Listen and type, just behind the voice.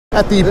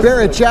At the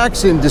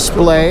Barrett-Jackson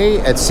display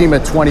at SEMA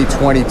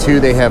 2022,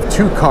 they have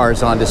two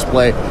cars on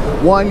display.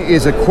 One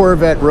is a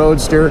Corvette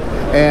Roadster,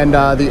 and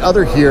the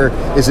other here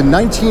is a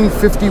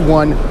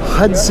 1951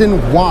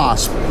 Hudson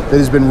Wasp that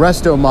has been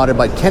resto modded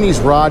by Kenny's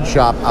Rod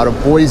Shop out of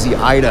Boise,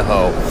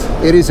 Idaho.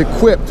 It is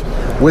equipped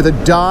with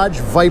a Dodge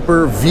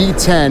Viper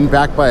V10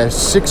 backed by a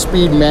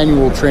 6-speed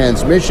manual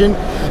transmission,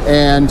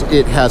 and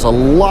it has a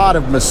lot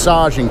of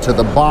massaging to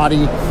the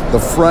body, the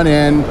front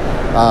end,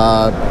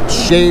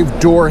 shaved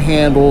door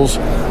handles,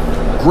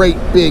 great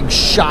big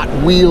shot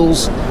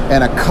wheels,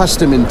 and a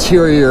custom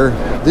interior.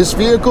 This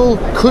vehicle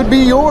could be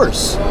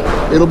yours.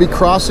 It'll be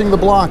crossing the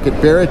block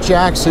at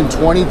Barrett-Jackson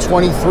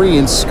 2023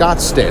 in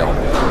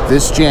Scottsdale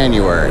this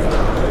January.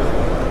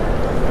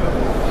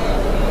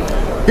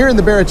 Here in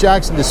the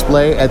Barrett-Jackson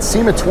display at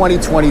SEMA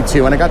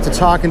 2022, and I got to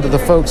talking to the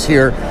folks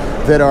here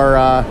that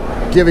are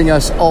giving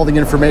us all the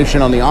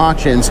information on the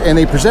auctions, and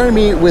they presented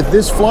me with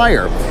this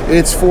flyer.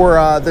 It's for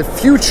the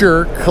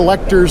future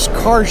Collectors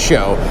Car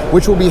Show,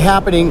 which will be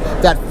happening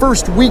that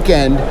first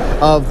weekend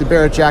of the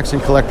Barrett-Jackson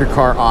Collector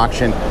Car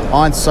Auction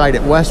on site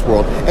at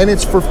Westworld. And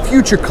it's for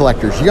future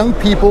collectors, young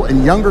people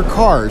and younger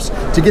cars,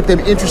 to get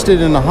them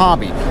interested in the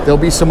hobby. There'll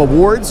be some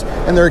awards,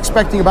 and they're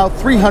expecting about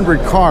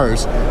 300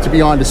 cars to be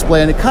on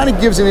display, and it kind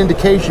of gives an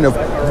indication of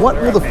what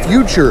will the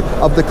future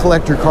of the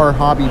collector car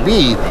hobby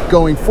be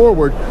going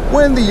forward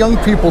when the young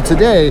people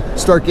today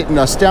start getting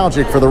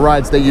nostalgic for the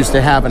rides they used to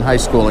have in high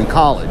school and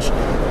college,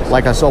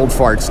 like us old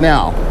farts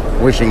now,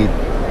 wishing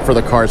for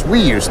the cars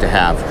we used to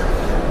have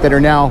that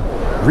are now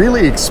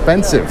really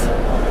expensive,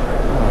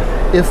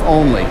 if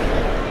only.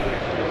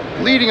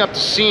 Leading up to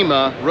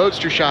SEMA,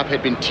 Roadster Shop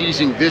had been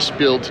teasing this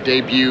build to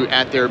debut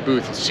at their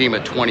booth at SEMA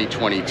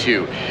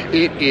 2022.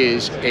 It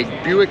is a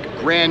Buick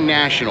Grand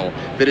National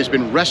that has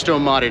been resto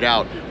modded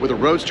out with a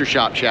Roadster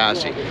Shop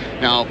chassis.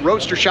 Now,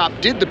 Roadster Shop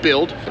did the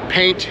build, the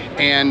paint,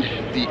 and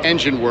the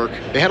engine work.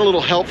 They had a little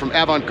help from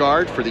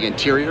Avant-Garde for the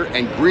interior,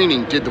 and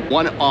Greening did the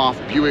one-off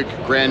Buick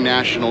Grand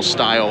National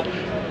style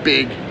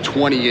big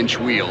 20-inch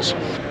wheels.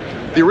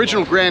 The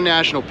original Grand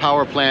National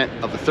power plant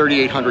of the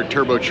 3800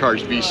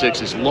 turbocharged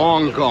V6 is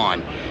long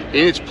gone.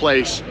 In its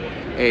place,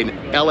 an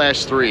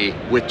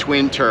LS3 with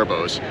twin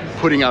turbos,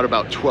 putting out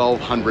about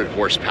 1,200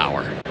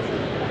 horsepower.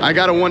 I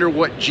gotta wonder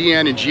what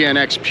GN and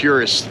GNX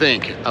purists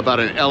think about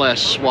an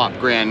LS swap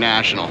Grand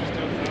National.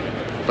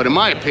 But in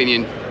my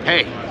opinion,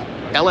 hey,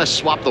 LS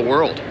swap the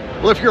world.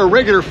 Well, if you're a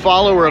regular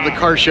follower of the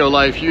car show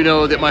life, you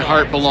know that my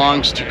heart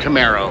belongs to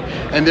Camaro.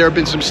 And there have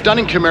been some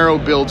stunning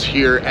Camaro builds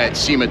here at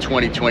SEMA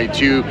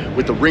 2022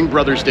 with the Ring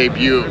Brothers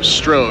debut of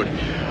Strode.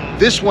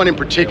 This one in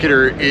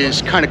particular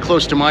is kind of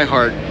close to my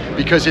heart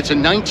because it's a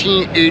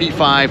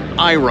 1985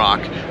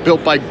 IROC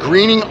built by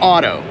Greening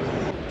Auto.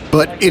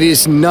 But it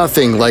is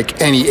nothing like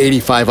any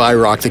 85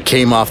 IROC that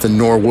came off the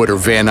Norwood or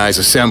Van Nuys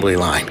assembly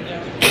line.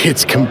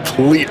 It's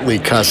completely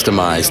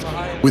customized,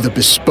 with a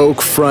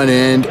bespoke front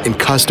end and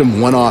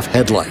custom one-off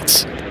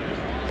headlights.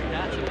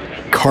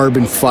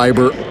 Carbon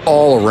fiber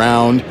all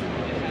around.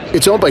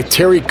 It's owned by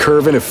Terry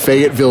Kervin of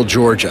Fayetteville,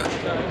 Georgia.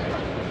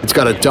 It's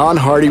got a Don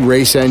Hardy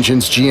Race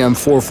Engines GM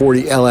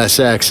 440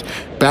 LSX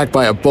backed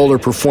by a Bowler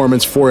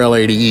Performance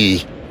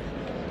 4L80E.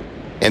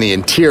 And the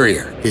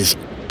interior is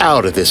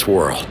out of this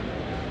world.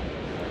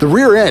 The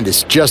rear end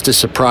is just as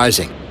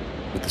surprising,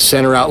 with the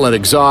center outlet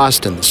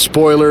exhaust and the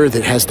spoiler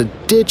that has the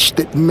ditch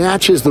that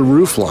matches the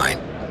roofline.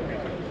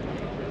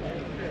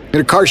 In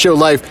a car show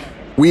life,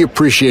 we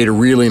appreciate a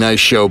really nice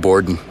show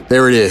board, and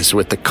there it is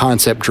with the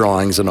concept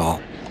drawings and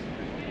all.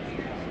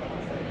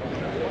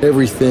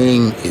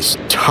 Everything is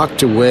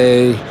tucked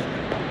away,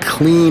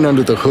 clean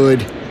under the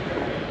hood.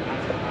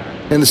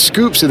 And the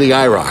scoops of the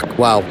IROC,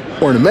 while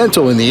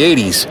ornamental in the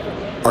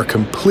 80s, are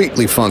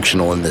completely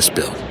functional in this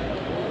build.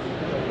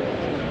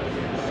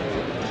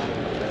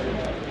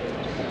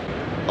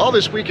 All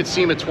this week at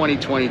SEMA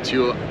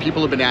 2022,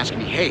 people have been asking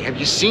me, hey, have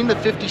you seen the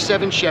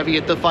 57 Chevy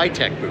at the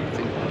Vitec booth?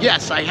 And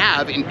yes, I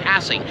have, in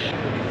passing.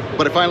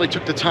 But I finally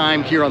took the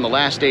time here on the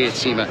last day at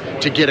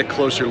SEMA to get a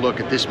closer look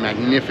at this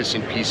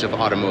magnificent piece of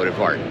automotive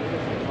art.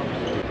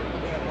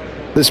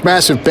 This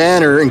massive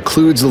banner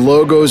includes the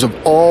logos of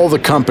all the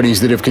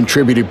companies that have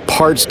contributed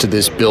parts to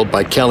this build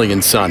by Kelly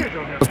 & Son.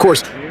 Of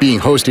course, being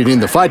hosted in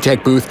the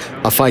Vitec booth,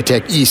 a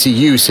Vitec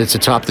ECU sits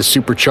atop the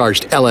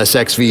supercharged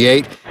LSX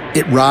V8.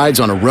 It rides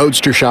on a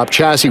Roadster Shop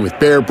chassis with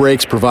bare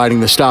brakes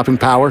providing the stopping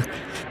power.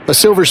 A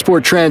Silver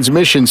Sport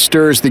transmission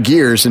stirs the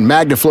gears, and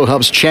MagnaFlow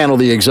helps channel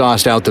the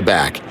exhaust out the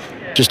back.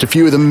 Just a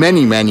few of the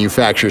many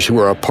manufacturers who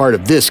are a part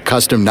of this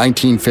custom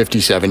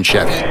 1957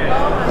 Chevy.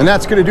 And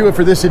that's going to do it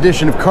for this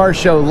edition of Car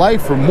Show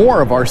Life. For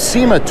more of our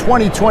SEMA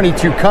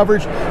 2022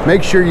 coverage,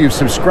 make sure you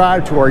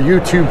subscribe to our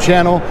YouTube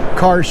channel,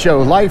 Car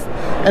Show Life,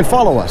 and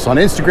follow us on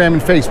Instagram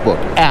and Facebook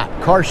at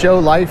Car Show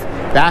Life.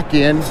 Back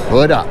in,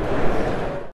 hood up.